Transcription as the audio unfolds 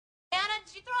Nana,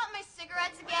 did you throw out my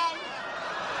cigarettes again?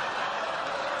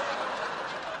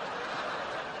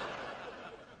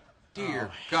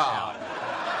 Dear God.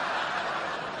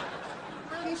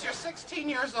 Prudence, you're 16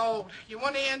 years old. You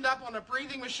want to end up on a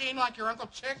breathing machine like your Uncle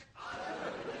Chick?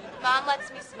 Mom lets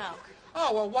me smoke.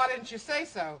 Oh, well, why didn't you say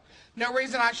so? No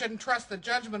reason I shouldn't trust the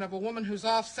judgment of a woman who's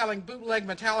off selling bootleg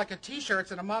Metallica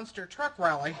T-shirts at a monster truck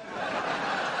rally.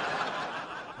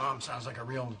 Mom sounds like a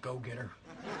real go-getter.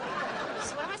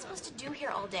 So what am I supposed to do here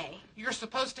all day? You're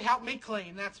supposed to help me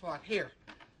clean, that's what. Here,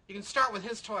 you can start with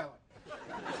his toilet.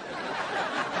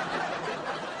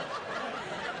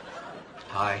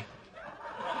 Hi.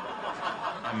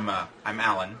 I'm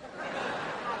Alan.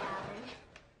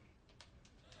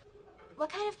 What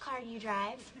kind of car do you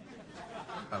drive?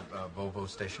 A Volvo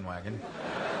station wagon.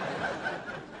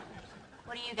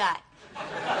 What do you got?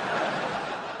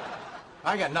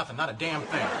 I got nothing, not a damn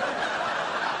thing.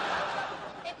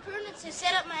 Hey, Prudence, you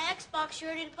set up my Xbox. You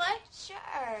ready to play?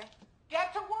 Sure.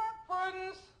 Get to work,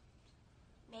 Prudence.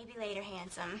 Maybe later,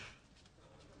 handsome.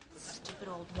 Stupid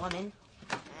old woman.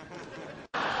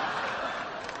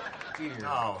 Dear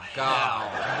Oh, God.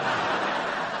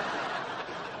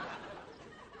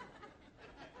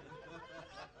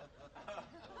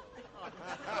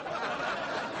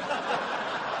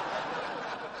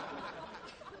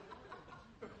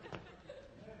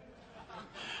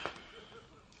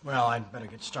 Well, I'd better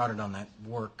get started on that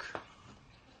work.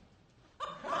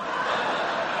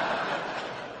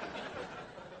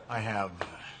 I have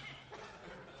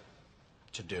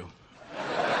to do.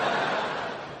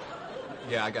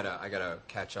 Yeah, I gotta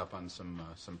catch up on some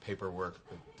paperwork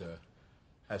that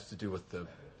has to do with the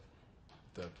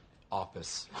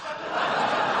office.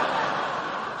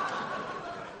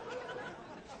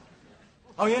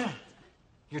 Oh, yeah.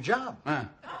 Your job.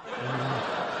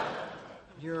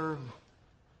 Your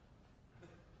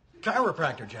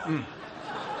chiropractor job.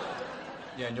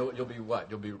 Yeah, and you'll be what?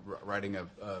 You'll be writing a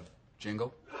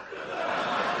jingle?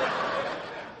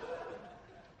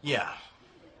 Yeah.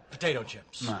 Potato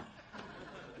chips.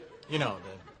 You know,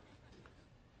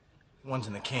 the ones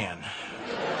in the can.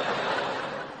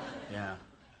 Yeah.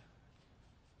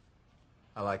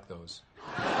 I like those.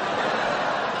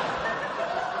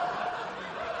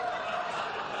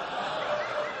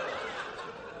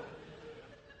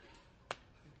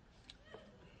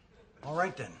 All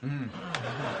right, then.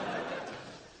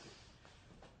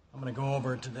 I'm gonna go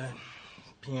over to the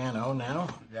piano now.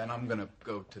 Yeah, and I'm gonna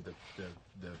go to the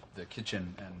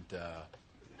kitchen and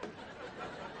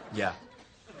yeah.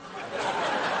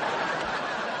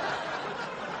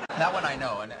 That one I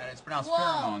know, and it's pronounced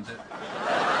pheromones.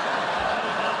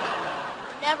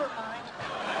 Never mind.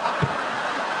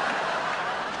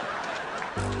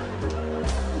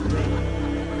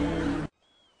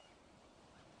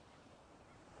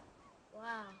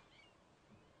 Wow.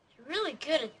 You're really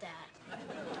good at that.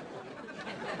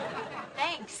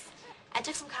 Thanks. I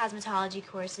took some cosmetology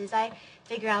courses. I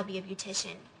figure I'll be a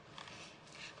beautician.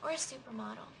 Or a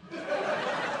supermodel.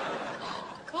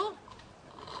 Cool.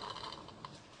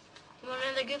 You want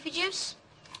another Goofy juice?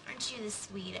 Aren't you the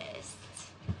sweetest?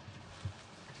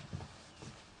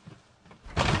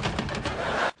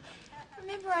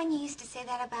 Remember when you used to say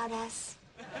that about us?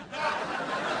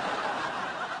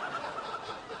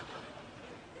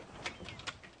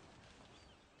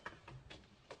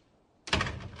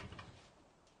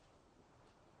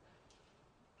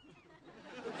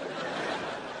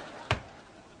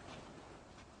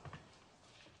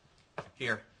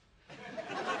 Here.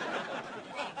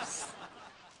 Thanks.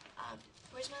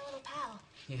 Where's my little pal?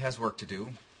 He has work to do,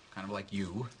 kind of like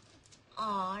you.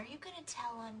 Aw, are you gonna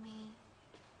tell on me?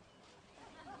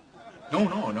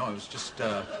 No, it was just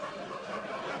an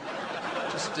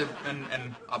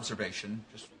observation,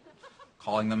 just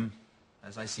calling them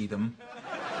as I see them.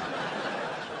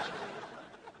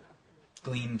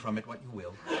 Glean from it what you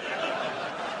will.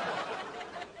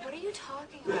 What are you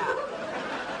talking about?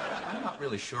 I'm not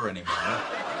really sure anymore.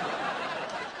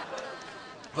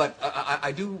 But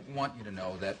I do want you to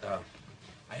know that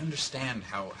I understand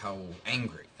how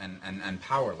angry and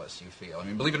powerless you feel. I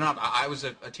mean, believe it or not, I was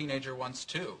a teenager once,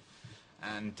 too.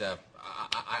 And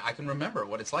I can remember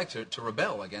what it's like to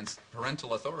rebel against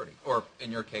parental authority. Or,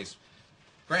 in your case,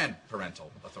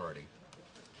 grandparental authority.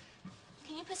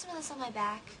 Can you put some of this on my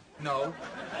back? No.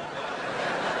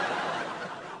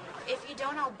 If you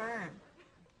don't, I'll burn.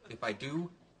 If I do,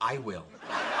 I will.